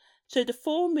So the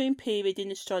full moon period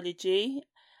in astrology,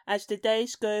 as the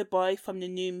days go by from the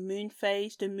new moon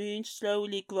phase, the moon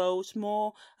slowly grows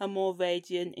more and more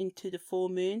radiant into the full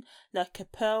moon, like a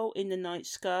pearl in the night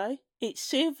sky. Its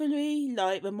silvery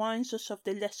light reminds us of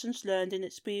the lessons learned and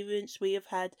experience we have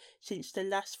had since the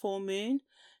last full moon.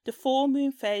 The full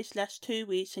moon phase lasts 2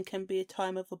 weeks and can be a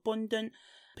time of abundant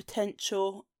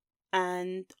potential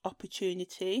and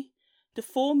opportunity. The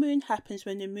full moon happens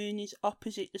when the moon is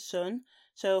opposite the sun,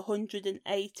 so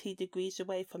 180 degrees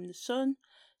away from the sun.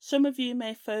 Some of you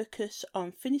may focus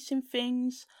on finishing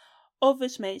things,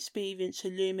 others may experience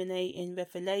illuminating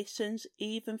revelations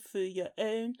even through your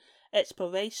own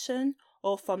exploration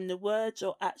or from the words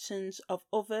or actions of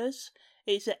others.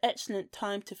 It is an excellent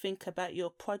time to think about your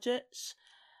projects,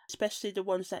 especially the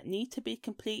ones that need to be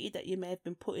completed that you may have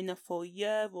been putting off for a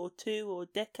year or 2 or a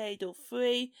decade or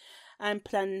 3, and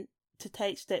plan to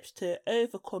take steps to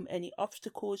overcome any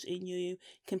obstacles in you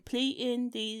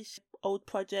completing these old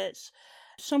projects.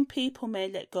 Some people may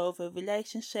let go of their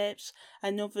relationships,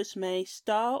 and others may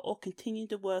start or continue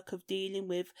the work of dealing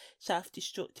with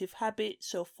self-destructive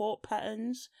habits or thought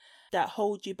patterns that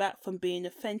hold you back from being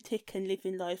authentic and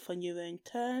living life on your own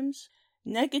terms.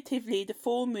 Negatively, the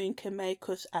full moon can make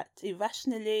us act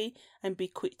irrationally and be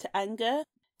quick to anger.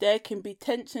 There can be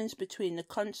tensions between the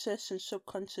conscious and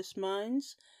subconscious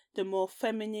minds, the more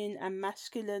feminine and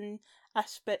masculine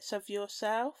aspects of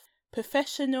yourself.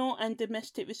 Professional and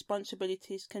domestic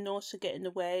responsibilities can also get in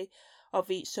the way of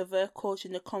each other,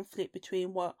 causing a conflict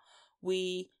between what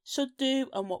we should do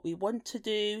and what we want to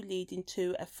do, leading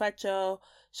to a fragile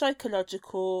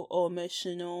psychological or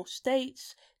emotional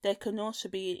states. There can also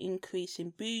be an increase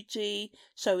in bougie,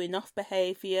 showing off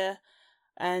behaviour,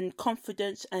 and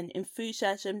confidence and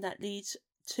enthusiasm that leads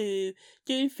to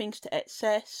doing things to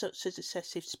excess, such as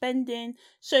excessive spending,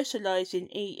 socialising,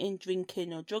 eating,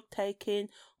 drinking or drug taking,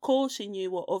 causing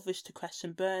you or others to crash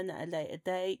and burn at a later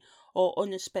date, or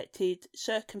unexpected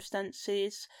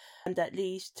circumstances, and that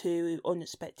leads to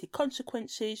unexpected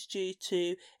consequences due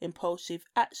to impulsive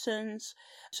actions.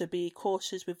 So be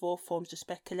cautious with all forms of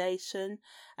speculation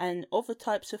and other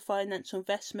types of financial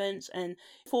investments, and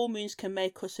full moons can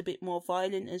make us a bit more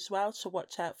violent as well, so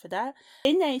watch out for that.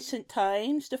 In ancient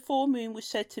times, the full moon was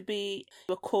said to be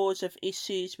a cause of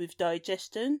issues with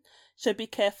digestion, so be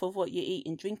careful of what you eat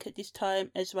and drink at this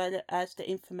time, as well as the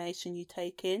information you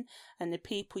take in and the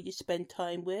people you spend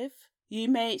time with. You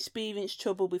may experience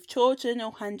trouble with children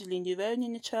or handling your own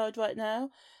inner child right now,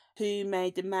 who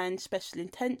may demand special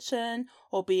attention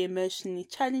or be emotionally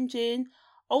challenging.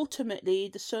 Ultimately,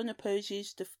 the sun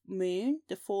opposes the moon.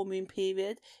 The full moon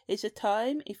period is a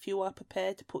time, if you are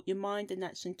prepared to put your mind and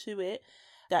action to it,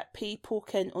 that people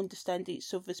can understand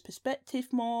each other's perspective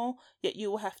more, yet you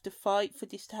will have to fight for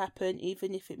this to happen,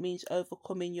 even if it means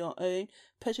overcoming your own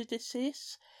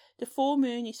prejudices. The full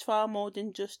moon is far more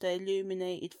than just an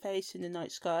illuminated face in the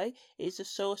night sky. It is a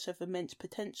source of immense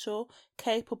potential,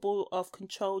 capable of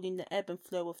controlling the ebb and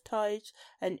flow of tides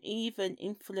and even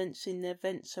influencing the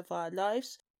events of our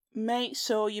lives. Make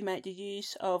sure you make the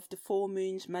use of the full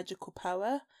moon's magical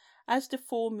power. As the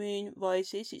full moon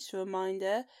rises, it's a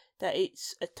reminder that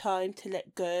it's a time to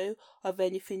let go of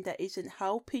anything that isn't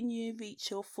helping you reach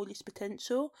your fullest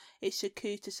potential. It's a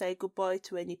cue to say goodbye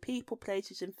to any people,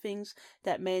 places and things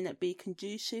that may not be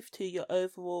conducive to your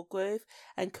overall growth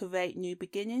and create new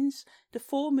beginnings. The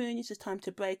full moon is a time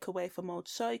to break away from old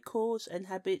cycles and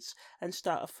habits and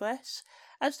start afresh.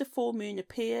 As the full moon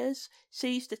appears,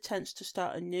 seize the chance to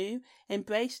start anew,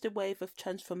 embrace the wave of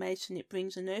transformation it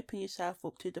brings and open yourself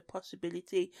up to the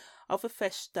possibility of a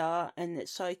fresh start and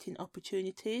exciting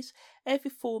opportunities.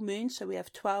 Every full moon, so we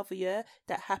have 12 a year,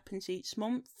 that happens each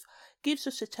month, gives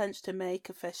us a chance to make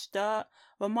a fresh start,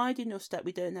 reminding us that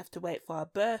we don't have to wait for our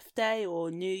birthday or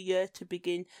New Year to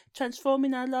begin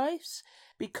transforming our lives,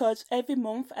 because every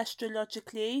month,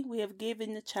 astrologically, we have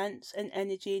given the chance and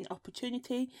energy and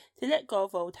opportunity to let go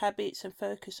of old habits and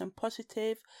focus on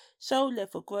positive,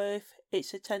 soul-level growth.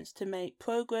 It's a chance to make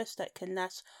progress that can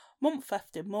last month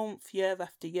after month, year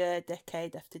after year,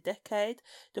 decade after decade.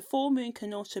 The full moon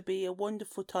can also be a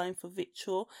wonderful time for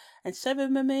ritual and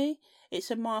ceremony. It's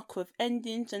a marker of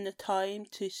endings and a time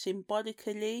to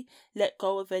symbolically let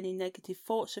go of any negative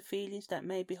thoughts or feelings that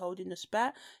may be holding us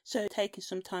back. So taking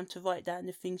some time to write down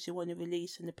the things you want to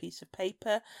release on a piece of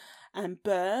paper and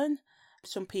burn.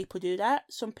 Some people do that.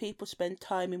 Some people spend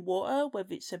time in water,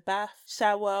 whether it's a bath,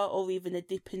 shower, or even a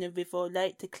dip in a river or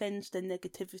lake to cleanse the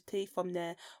negativity from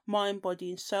their mind,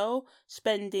 body and soul.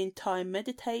 Spending time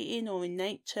meditating or in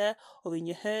nature or in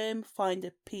your home. Find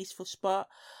a peaceful spot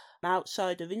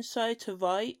outside or inside to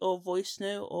write or voice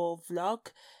note or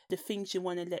vlog the things you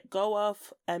want to let go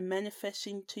of and manifest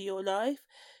into your life.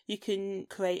 You can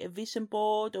create a vision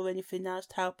board or anything else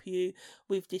to help you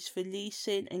with this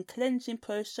releasing and cleansing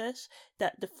process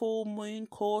that the full moon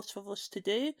calls for us to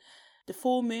do. The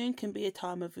full moon can be a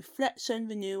time of reflection,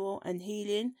 renewal and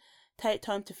healing. Take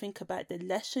time to think about the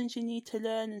lessons you need to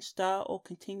learn and start or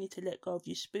continue to let go of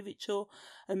your spiritual,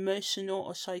 emotional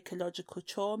or psychological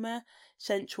trauma.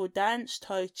 Sensual dance,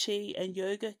 tai chi and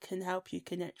yoga can help you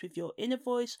connect with your inner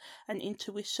voice and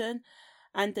intuition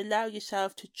and allow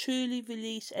yourself to truly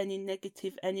release any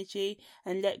negative energy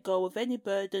and let go of any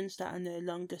burdens that are no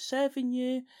longer serving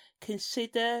you.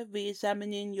 Consider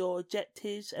re-examining your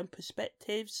objectives and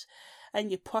perspectives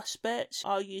and your prospects.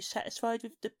 Are you satisfied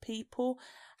with the people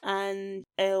and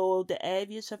all the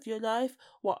areas of your life?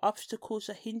 What obstacles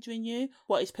are hindering you?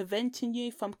 What is preventing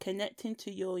you from connecting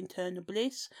to your internal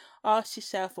bliss? Ask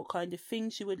yourself what kind of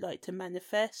things you would like to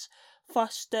manifest,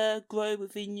 foster, grow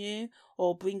within you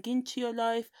or bring into your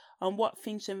life, and what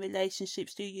things and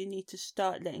relationships do you need to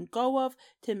start letting go of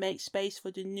to make space for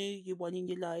the new you want in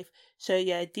your life. So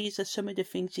yeah, these are some of the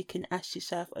things you can ask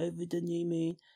yourself over the new moon.